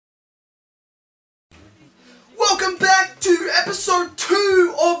episode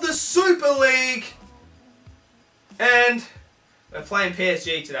 2 of the Super League. And we're playing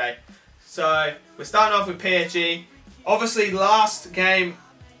PSG today. So we're starting off with PSG. Obviously last game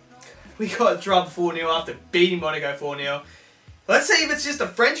we got drubbed 4-0 after beating Monaco 4-0. Let's see if it's just a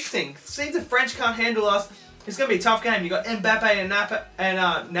French thing. See if the French can't handle us. It's going to be a tough game. You got Mbappe and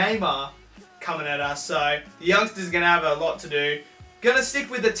Neymar coming at us. So the youngsters are going to have a lot to do. Going to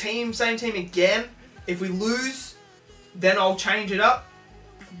stick with the same team again. If we lose, then I'll change it up.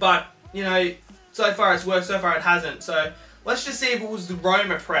 But, you know, so far it's worked, so far it hasn't. So let's just see if it was the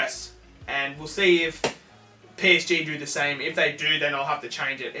Roma press. And we'll see if PSG do the same. If they do, then I'll have to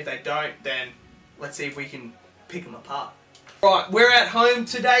change it. If they don't, then let's see if we can pick them apart. Right, we're at home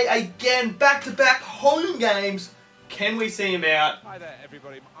today again. Back-to-back home games. Can we see him out? Hi there,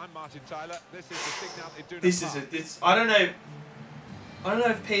 everybody. I'm Martin Tyler. This is the signal. I don't know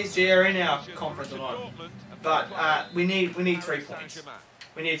if PSG are in our conference or not. But we need 3 points.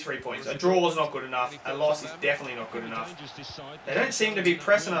 We need 3 points. A draw is not good enough. A loss is definitely not good enough. They don't seem to be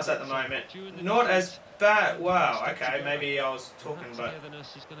pressing us at the moment. Not as bad. Wow, okay, maybe I was talking, but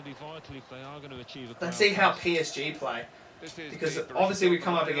let's see how PSG play. Because obviously we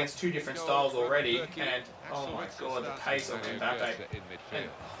come up against 2 different styles already, and oh my god, the pace of Mbappe.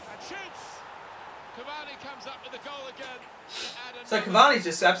 So Cavani's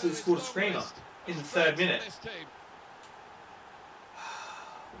just absolutely scored a screamer in the 3rd minute.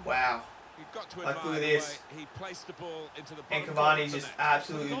 Wow. Like, look at this. And Cavani just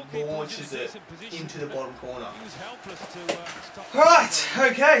absolutely launches it into the bottom corner. Right,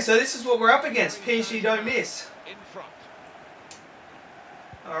 okay, so this is what we're up against. PSG don't miss.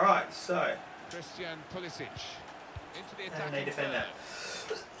 Alright, so. And they defend that.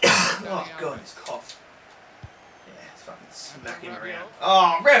 Oh god, his cough. Yeah, it's fucking smacking around.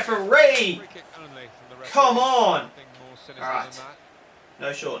 Oh, referee! Come on! Alright.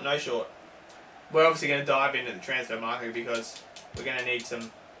 No short, no short. We're obviously going to dive into the transfer market because we're going to need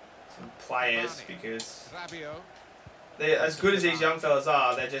some players, because they're as good as these young fellas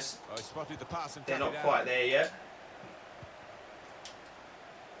are, they're not quite there yet.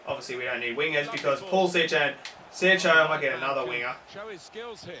 Obviously we don't need wingers because Pulisic and Sancho might get another winger.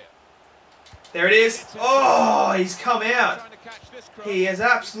 There it is. Oh, he's come out. He has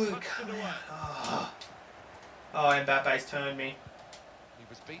absolutely come out. Oh, Mbappe's turned me.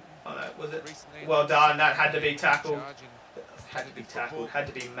 Oh no, was it? Well done, that had to be tackled. Had to be tackled, had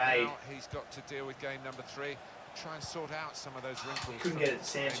to be made. He's got to deal with game number 3. Try and sort out some of those wrinkles. Couldn't get it to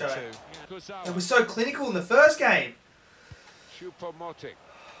Sancho. It was so clinical in the first game.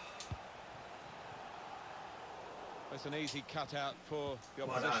 It's an easy cutout for the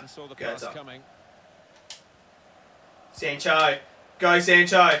opposition. Saw the pass coming. Sancho, go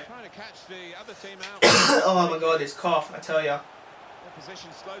Sancho. Trying to catch the other team out. Oh my god, this cough, I tell ya.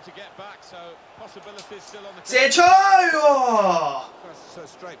 Opposition slow to get back, so possibilities still on the Sancho! Oh!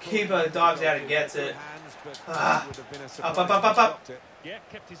 Keeper dives out and gets it. Up. Yeah,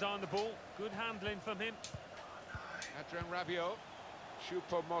 kept his eye on the ball. Good handling from him. Adrian Rabiot,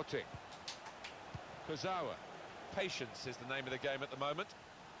 Choupo-Moting, Kurzawa. Patience is the name of the game at the moment.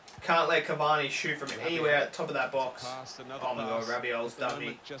 Can't let Cavani shoot from anywhere at the top of that box. Oh my god, Rabiot's done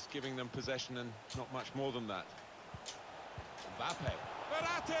me. Just giving them possession and not much more than that. Mbappe.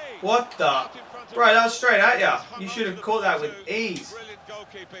 What the? Bro, that was straight at ya. You should have caught that with ease. Brilliant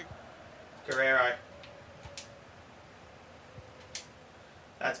goalkeeping. Guerrero.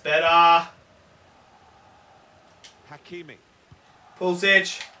 That's better. Hakimi.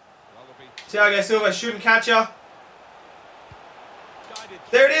 Pulisic. Thiago Silva shouldn't catch ya.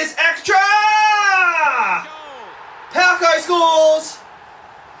 There it is, extra! Palco scores!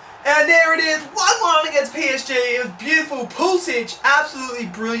 And there it is, 1-1 against PSG. It was beautiful. Pulisic, absolutely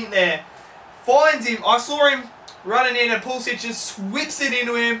brilliant there. Finds him. I saw him running in and Pulisic just whips it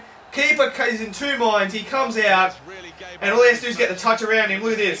into him. Keeper is in 2 minds. He comes out and all he has to do is get the touch around him.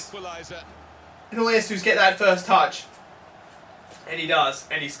 Look at this. And all he has to do is get that first touch. And he does.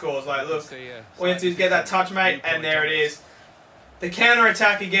 And he scores. Like, look. All you have to do is get that touch, mate. And there it is. The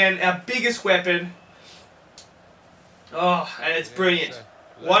counter-attack again. Our biggest weapon. Oh, and it's brilliant.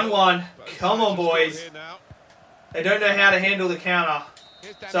 1-1. Come on, boys. They don't know how to handle the counter.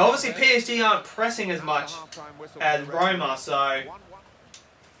 So obviously PSG aren't pressing as much as Roma. So,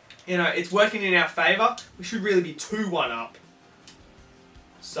 you know, it's working in our favour. We should really be 2-1 up.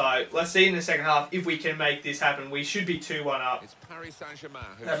 So let's see in the second half if we can make this happen. We should be 2-1 up.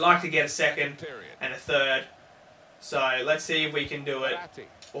 I'd like to get a second and a third. So let's see if we can do it,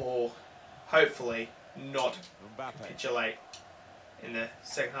 or hopefully not capitulate in the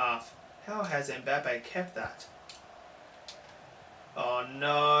second half. How has Mbappe kept that? Oh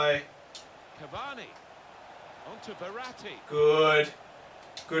no. Cavani. Onto Verratti. Good.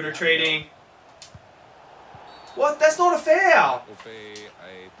 Good retreating. What? That's not a foul. Will be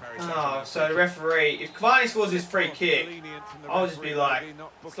a Paris Oh, so the referee, if Cavani scores his free kick, I'll just be like,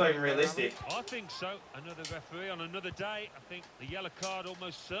 it's not even realistic. I think so. Another referee on another day. I think the yellow card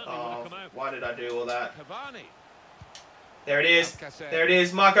almost certainly would have come out. Why did I do all that? Cavani. There it is. There it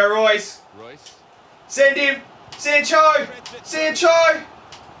is. Marco Reus. Royce. Send him. Sancho. Sancho.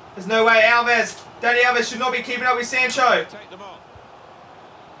 There's no way. Alves. Dani Alves should not be keeping up with Sancho. Take them on.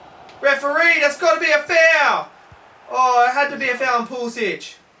 Referee, that's got to be a foul. Oh, it had to be a foul on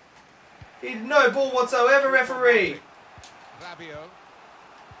Pulisic. He had no ball whatsoever, referee. Rabiot.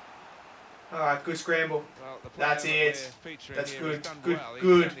 Alright, good scramble. Well, That's it. That's good. Good. Well.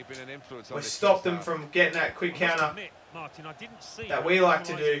 Good. We stopped them from getting that quick counter Admit, Martin, I didn't see that we like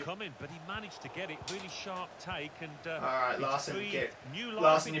to do. coming, but he managed to get it. Really sharp take. And Alright, Larson, new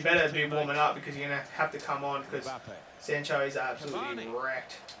Larson, you better be teammates. warming up because you're going to have to come on because Sancho is absolutely Cavani.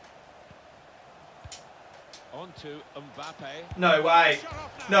 wrecked. On to Mbappe. No way.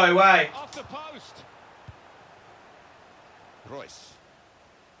 No way. Off the post. Royce.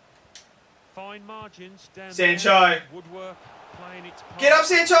 Fine margins down Sancho. there. Woodwork playing its part. Get up,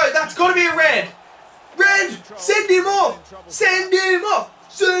 Sancho. That's got to be a red. Red. Send him off. Send him off.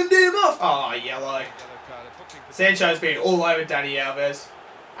 Send him off. Oh, yellow. Sancho's been all over Dani Alves.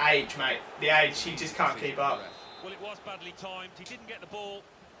 Age, mate. The age. He just can't keep up. Well, it was badly timed. He didn't get the ball,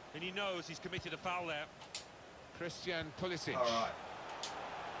 and he knows he's committed a foul there. Christian Pulisic. All right.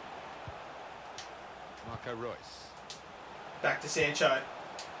 Marco Reus. Back to Sancho.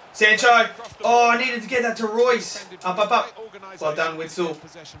 Sancho. Oh, I needed to get that to Royce. Up, up, up. Well done, Witzel.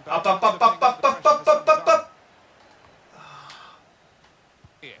 Up, up, up, up, up, up, up, up, up, up.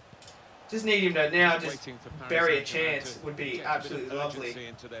 Just need him to now just bury a chance. Would be absolutely lovely.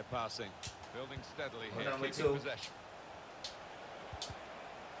 Into their passing. Building steadily Well here, done, keeping Witzel. possession.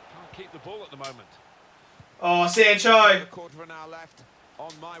 Can't keep the ball at the moment. Oh, Sancho. A quarter of an hour left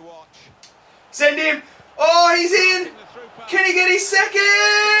on my watch. Send him. Oh, he's in. Can he get his second?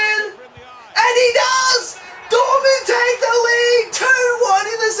 And he does. Dortmund take the lead. 2-1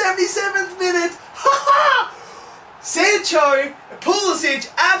 in the 77th minute. Ha ha. Sancho,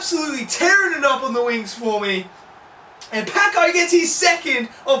 Pulisic absolutely tearing it up on the wings for me. And Paco gets his second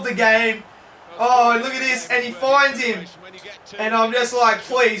of the game. Oh, look at this. And he finds him. And I'm just like,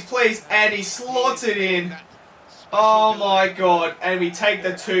 please, please. And he slots it in. Oh my god. And we take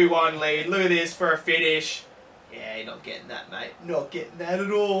the 2-1 lead. Look at this for a finish. Yeah, you're not getting that, mate. Not getting that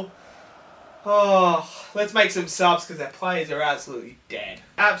at all. Oh, let's make some subs because our players are absolutely dead.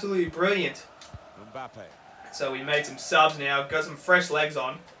 Absolutely brilliant. Mbappe. So we made some subs now. Got some fresh legs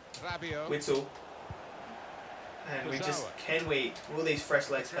on. Rabiot. Witzel. And we just, will these fresh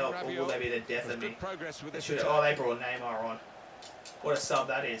legs help or will they be the death of me? Oh, they brought Neymar on. What a sub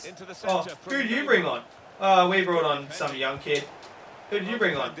that is. Oh, who did you bring on? Oh, we brought on some young kid. Who did you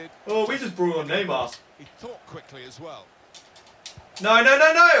bring on? Oh, we just brought on Neymar. He thought quickly as well. No, no,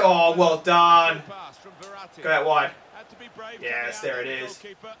 no, no. Oh, well done. Go out wide. Yes, there it is.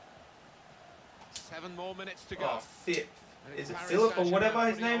 7 more minutes to go. Oh, Fit. Is it Philip or whatever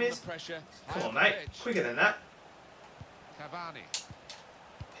his name is? Come on, mate. Quicker than that. Cavani.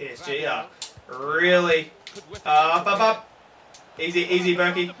 PSG are really up, up, up. Easy, easy,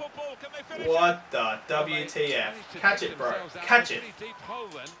 Berkey. What the WTF? Catch it, bro. Catch it.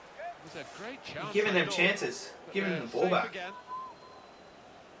 You're giving them chances. Giving them the ball back.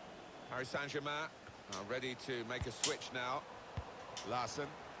 Paris Saint-Germain are ready to make a switch now. Larson.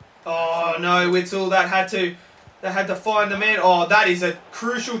 Oh no, Witzel, that had to find the man. Oh, that is a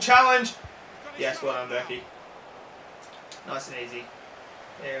crucial challenge. Yes, well done, Berkey. Nice and easy.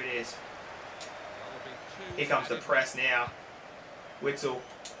 There it is. Here comes the press now. Witzel.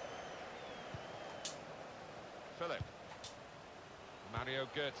 Philip. Mario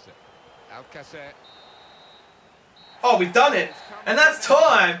Götze. Alcacer. Oh, we've done it. And that's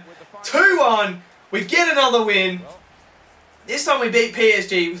time. 2-1. We get another win. This time we beat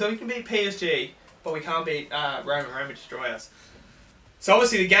PSG. So we can beat PSG, but we can't beat Roma. Roma destroy us. So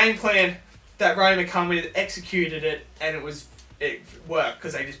obviously the game plan that Roma come with, executed it, and it worked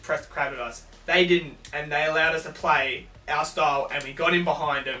because they just pressed the crap at us. They didn't, and they allowed us to play our style, and we got in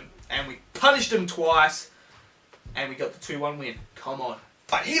behind them, and we punished them twice, and we got the 2-1 win. Come on.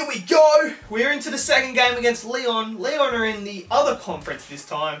 But here we go. We're into the second game against Lyon. Lyon are in the other conference this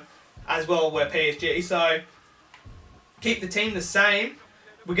time, as well, we're PSG. So keep the team the same.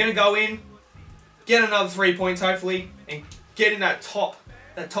 We're going to go in, get another 3 points hopefully, and get in that top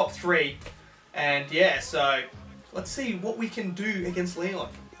 3. And yeah, so Let's see what we can do against Lyon,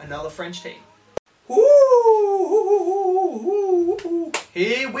 another French team. Ooh,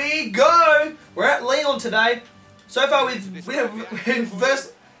 here we go. We're at Lyon today. So far, this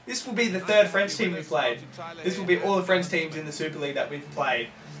will be the third French team we've played. This will be all the French teams in the Super League that we've played.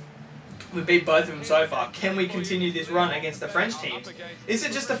 We've beat both of them so far. Can we continue this run against the French teams? Is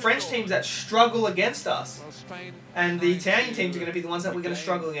it just the French teams that struggle against us? And the Italian teams are going to be the ones that we're going to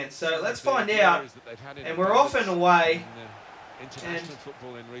struggle against. So let's find out. And we're off and away. And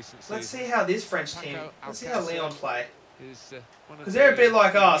let's see how this French team, let's see how Lyon play. Because they're a bit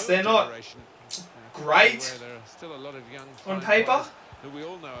like us. They're not great on paper.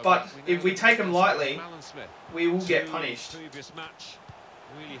 But if we take them lightly, we will get punished.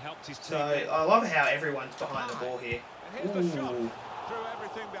 So I love how everyone's behind the ball here. Ooh.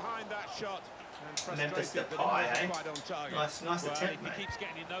 Memphis Depay, eh? Nice attempt, mate.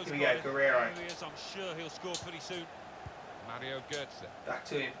 Here we go, Guerrero. Back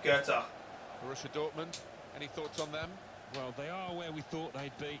to him, Goethe. Borussia Dortmund, any thoughts on them? Well, they are where we thought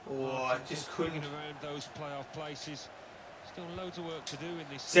they'd be. Oh, I just couldn't. Around those playoff places. Still loads of work to do in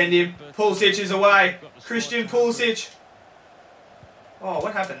this. Send him. Pulisic is away. Christian Pulisic. Oh,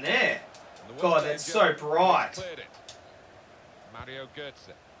 what happened there? God, that's so bright. Mario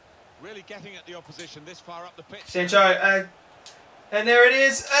Götze. Really getting at the opposition this far up the pitch. Sancho, and there it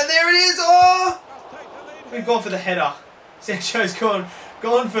is. And there it is. Oh! We've gone for the header. Sancho's gone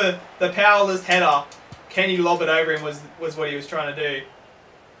for the powerless header. Can he lob it over him was what he was trying to do.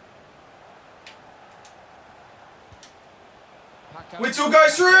 Witzel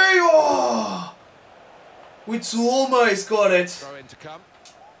goes through! Oh! Witzel almost got it. Throw in to come.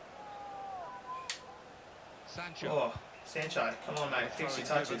 Sancho. Oh, Sancho, come on, mate. Fix your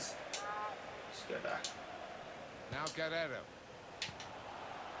touches. Just go back. Now Guerrero.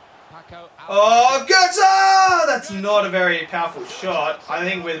 Oh, Götze! That's not a very powerful shot. I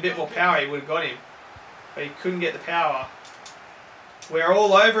think with a bit more power he would have got him. But he couldn't get the power. We're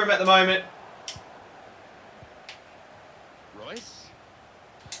all over him at the moment. Royce.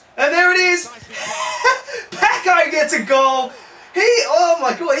 And there it is! Paco gets a goal! Oh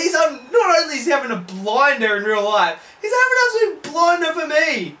my god, not only is he having a blinder in real life, he's having an absolute blinder for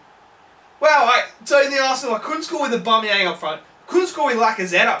me! Wow, so in the Arsenal, I couldn't score with Aubameyang up front. Couldn't score with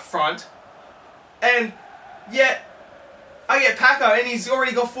Lacazette up front, and yet I get Paco and he's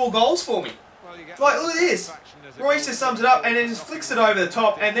already got 4 goals for me. Like, look at this. Royce just sums it up and then just flicks it over the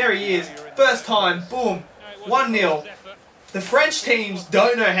top, and there he is. First time, boom, 1-0. The French teams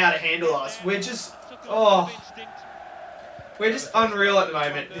don't know how to handle us. We're just unreal at the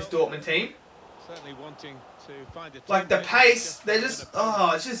moment, this Dortmund team. Like the pace, they're just,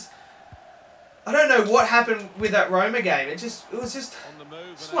 it's just. I don't know what happened with that Roma game. It was just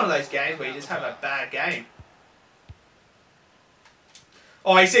one of those games where you just have a bad game.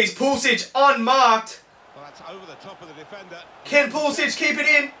 Oh, he sees Pulisic unmarked. Well, that's over the top of the defender. Can Pulisic keep it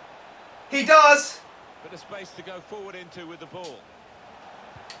in? He does. Bit of space to go forward into with the ball.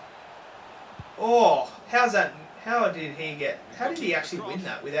 Oh, how's that? How did he actually win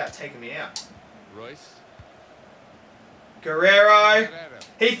that without taking me out? Royce. Guerrero.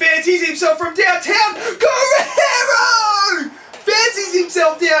 He fancies himself from downtown. Guerrero fancies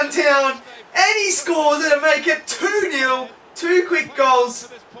himself downtown, and he scores it to make it 2-0. 2 quick goals.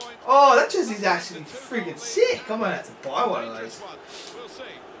 Oh, that jersey's actually freaking sick. I might have to buy one of those.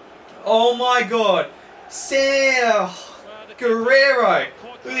 Oh my god. Guerrero.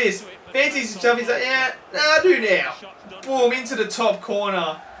 Look at this. Fancies himself. He's like, yeah, nah, do now. Boom, into the top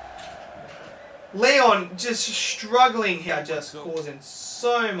corner. Lyon just struggling here, just causing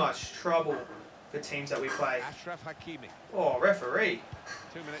so much trouble for teams that we play. Oh, referee.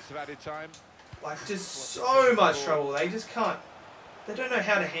 2 minutes of added time. Like, just so much trouble. They just can't. They don't know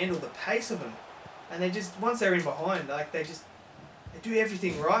how to handle the pace of them. And they just, once they're in behind, like, they do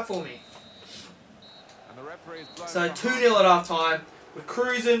everything right for me. So 2-0 at half time. We're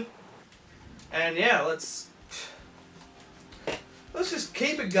cruising. And yeah, let's just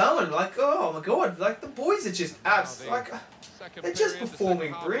keep it going. Like, oh my god, like the boys are just they're just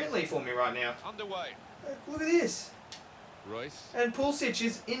performing brilliantly for me right now. Like, look at this. Royce. And Pulisic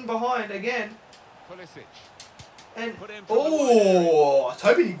is in behind again. Pulisic. And oh, I was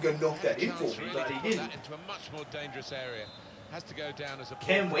hoping he could knock that in for me, but he didn't. Into a much more dangerous area. Has to go down as a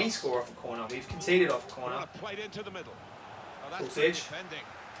Can we score off a corner? We've conceded off a corner. Played into the middle. Pulisic.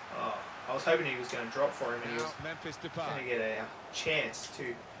 Oh, I was hoping he was going to drop for him and he was Memphis going to get a chance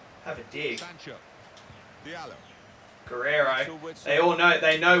to have a dig. Sancho. Diallo. Guerrero.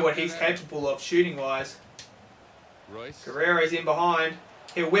 They know what he's capable of shooting wise. Royce. Guerrero's in behind.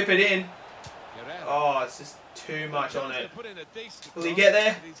 He'll whip it in. Oh, it's just too much on it. Put in a decent Will he get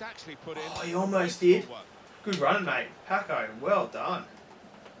there? cross, he's actually put in Oh, he a almost did. reasonable one. Good run, mate. Paco, well done.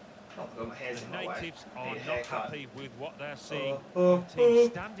 Oh my god, my hair's The in my way. natives are Need a not haircut. happy with what they're seeing. Oh, The team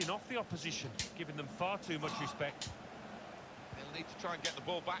standing off the opposition, giving them far too much respect. They'll need to try and get the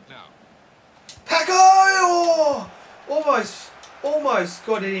ball back now. Paco! Oh! Almost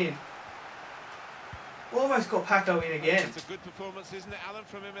got it in. Almost got Paco in again. It's a good performance, isn't it, Alan,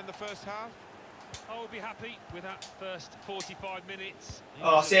 from him in the first half? I will be happy with that first 45 minutes.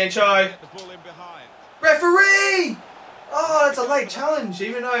 Oh, Sancho. Get the ball in behind. Referee! Oh, that's a late challenge,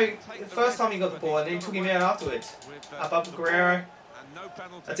 even though the first time he got the ball and then he took him out afterwards. Up Guerrero. And no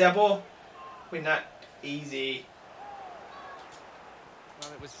penalty. That's our ball. Win that. Easy.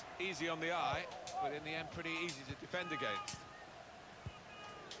 Well, it was easy on the eye, but in the end pretty easy to defend against.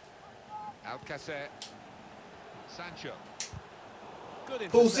 Alcacer. Sancho. Good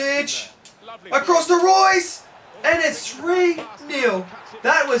Pulisic. Lovely Across to Royce! And it's 3-0.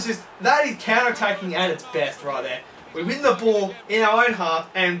 That is counter-attacking at its best right there. We win the ball in our own half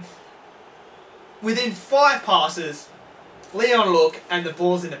and within 5 passes, Lyon look and the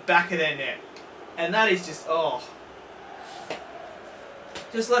ball's in the back of their net. And that is just, oh.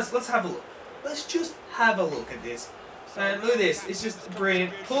 Just let's have a look. Let's just have a look at this. And look at this, it's just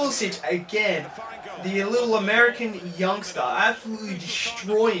brilliant. Pulisic again, the little American youngster, absolutely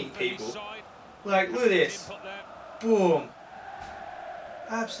destroying people. Like, look at this. Boom.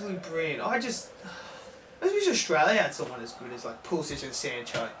 Absolutely brilliant. I wish Australia had someone as good as like Pulisic and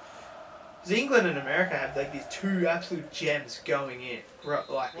Sancho. Because England and America have like these 2 absolute gems going in.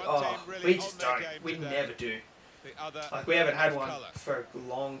 Like, oh, we just don't. We never do. Like, we haven't had one for a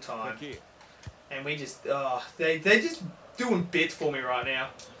long time. And we just, they're just doing bits for me right now.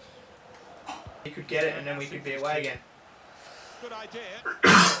 We could get it and then we could be away again. Good idea.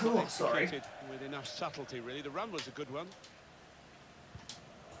 Oh, sorry. With enough subtlety, really. The run was a good one.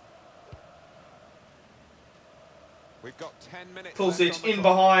 We've got 10 minutes. Pulisic in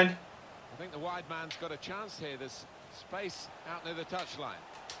behind. I think the wide man's got a chance here. There's space out near the touchline.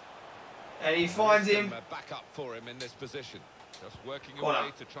 And he finds him. Back up for him in this position. Just working Corner.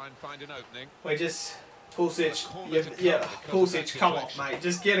 away to try and find an opening. We just Pulisic, yeah, Pulisic, come off, mate.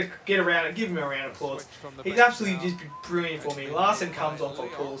 Just get around it. Give him a round of applause. He's absolutely just been brilliant for me. Larson comes on for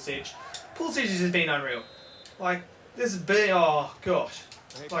Pulisic. Pulisic has just been unreal. Like, this has been, oh gosh.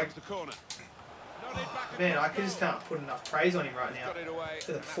 Like, the corner. Man, I just can't put enough praise on him right now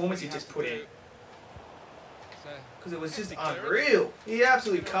for the performance he just put in. Because it was just unreal. He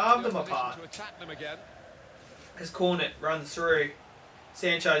absolutely carved them apart. As Cornet runs through,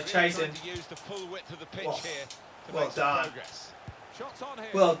 Sancho's chasing. Oh, well done.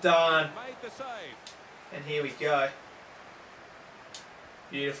 Well done. And here we go.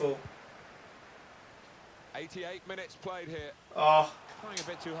 Beautiful. 88 minutes played here. Oh. Trying a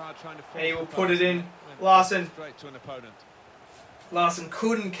bit too hard, trying to And he will put it in. Larson. Straight to an opponent. Larson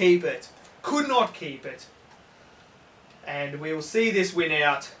couldn't keep it. Could not keep it. And we will see this win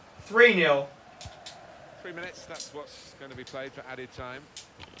out 3-0. 3 minutes, that's what's going to be played for added time.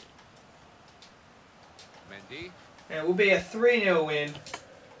 Mendy. And it will be a 3-0 win.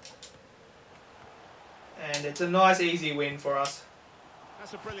 And it's a nice, easy win for us.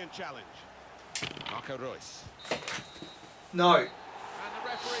 That's a brilliant challenge. Marco Reus. No. And the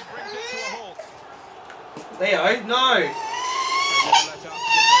referee brings it to a halt. Leo, no.